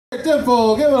Derek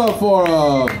Dimpfl. Give it up for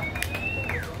him.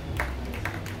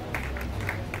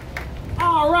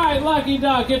 All right, Lucky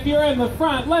Duck, if you're in the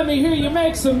front, let me hear you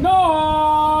make some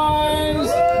noise.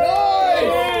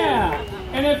 Yeah.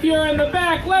 And if you're in the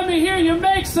back, let me hear you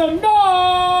make some noise.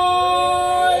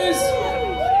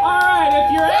 All right,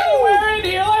 if you're anywhere in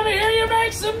here, let me hear you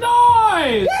make some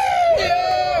noise.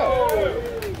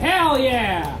 Hell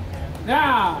yeah.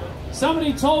 Now,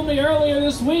 somebody told me earlier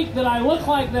this week that I look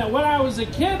like that when I was a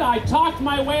kid, I talked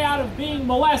my way out of being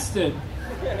molested.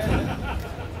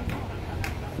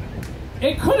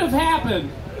 It could have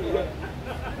happened.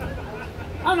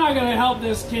 I'm not going to help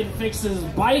this kid fix his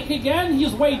bike again.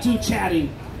 He's way too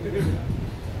chatty.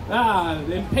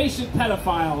 Impatient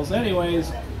pedophiles.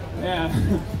 Anyways, yeah.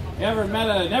 You ever met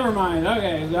a... Never mind.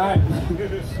 Okay, all right.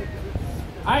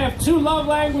 I have 2 love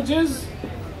languages.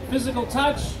 Physical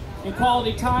touch and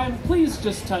quality time. Please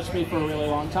just touch me for a really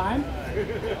long time.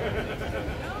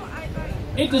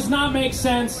 It does not make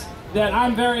sense that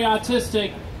I'm very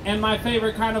autistic and my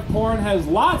favorite kind of porn has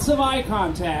lots of eye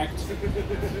contact.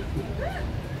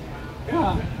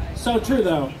 So true,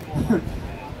 though.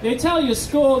 They tell you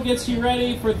school gets you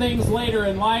ready for things later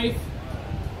in life.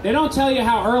 They don't tell you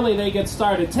how early they get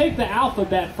started. Take the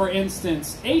alphabet, for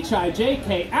instance.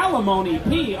 H-I-J-K, alimony,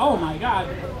 P. Oh, my God.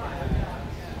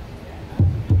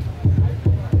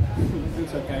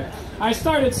 It's okay. I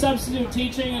started substitute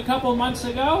teaching a couple months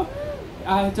ago.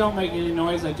 Don't make any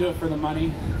noise. I do it for the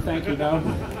money. Thank you, though.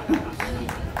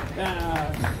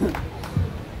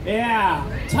 Yeah,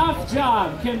 tough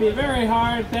job. Can be very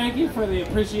hard. Thank you for the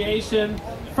appreciation.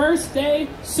 First day,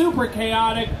 super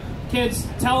chaotic. Kids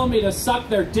telling me to suck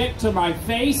their dick to my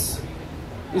face.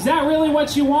 Is that really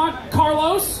what you want,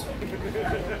 Carlos?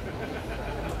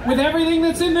 With everything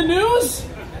that's in the news?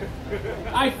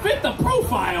 I fit the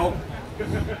profile.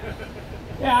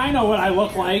 Yeah, I know what I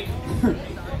look like.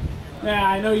 Yeah,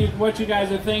 I know what you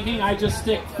guys are thinking. I just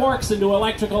stick forks into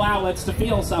electrical outlets to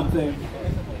feel something.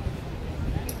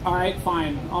 All right,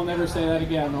 fine. I'll never say that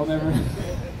again. I'll never...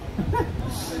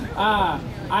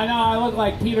 I know I look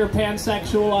like Peter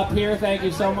Pansexual up here. Thank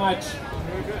you so much.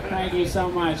 Thank you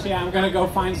so much. Yeah, I'm going to go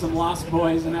find some Lost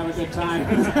Boys and have a good time.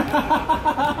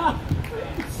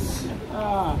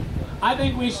 I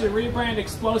think we should rebrand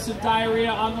explosive diarrhea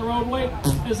on the roadway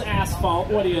as asphalt.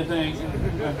 What do you think?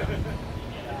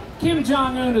 Kim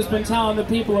Jong-un has been telling the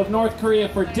people of North Korea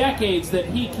for decades that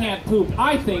he can't poop.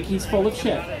 I think he's full of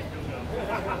shit.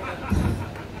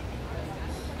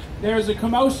 There's a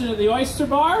commotion at the oyster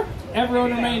bar.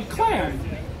 Everyone remained calm.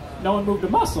 No one moved a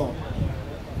muscle.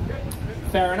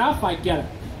 Fair enough, I get it.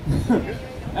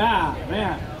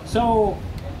 Man. So,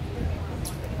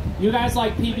 you guys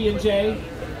like PB&J?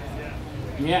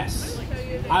 Yes.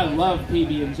 I love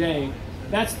PB&J.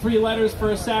 That's 3 letters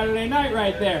for a Saturday night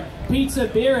right there. Pizza,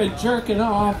 beer, and jerking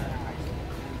off.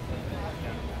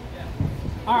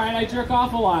 All right, I jerk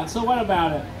off a lot, so what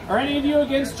about it? Are any of you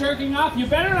against jerking off? You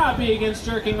better not be against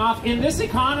jerking off. In this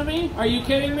economy? Are you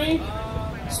kidding me?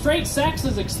 Straight sex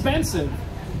is expensive.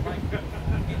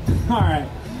 All right.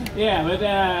 Yeah, but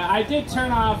I did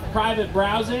turn off private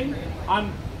browsing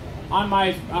on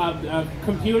my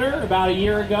computer about a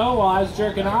year ago while I was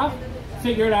jerking off.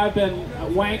 Figured I've been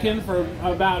wanking for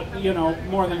about,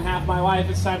 more than half my life.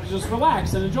 It's time to just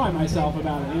relax and enjoy myself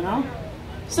about it,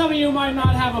 Some of you might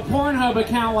not have a Pornhub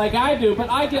account like I do, but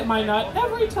I get my nut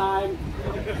every time.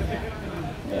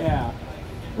 Yeah.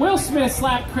 Will Smith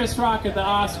slapped Chris Rock at the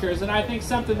Oscars, and I think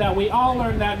something that we all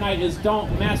learned that night is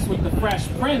don't mess with the Fresh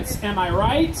Prince. Am I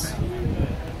right?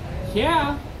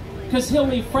 Yeah. Because he'll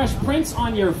leave Fresh Prince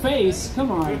on your face. Come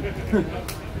on.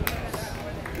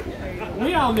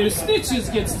 We all knew stitches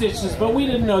get stitches, but we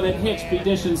didn't know that Hitch be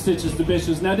dishing stitches to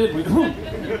bitches, now did we?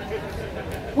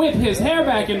 Whip his hair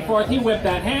back and forth, he whipped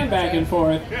that hand back and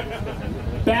forth.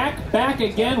 Back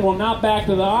again, well, not back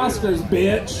to the Oscars,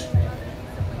 bitch.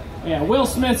 Yeah, Will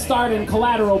Smith starred in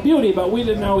Collateral Beauty, but we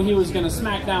didn't know he was going to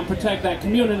smack down, protect that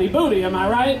community booty, am I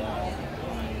right?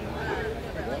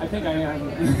 I think I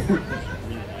am.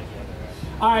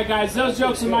 All right, guys, those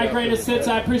jokes are my greatest hits.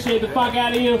 I appreciate the fuck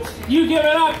out of you. You give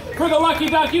it up for the Lucky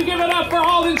Duck. You give it up for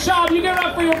Alden Schaub. You give it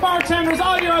up for your bartenders,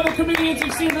 all your other comedians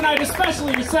you've seen tonight,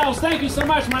 especially yourselves. Thank you so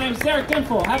much. My name is Derek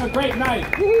Dimpfl. Have a great night.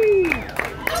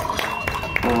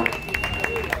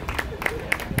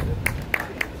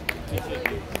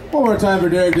 One more time for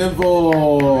Derek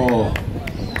Dimpfl.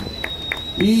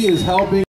 He is helping.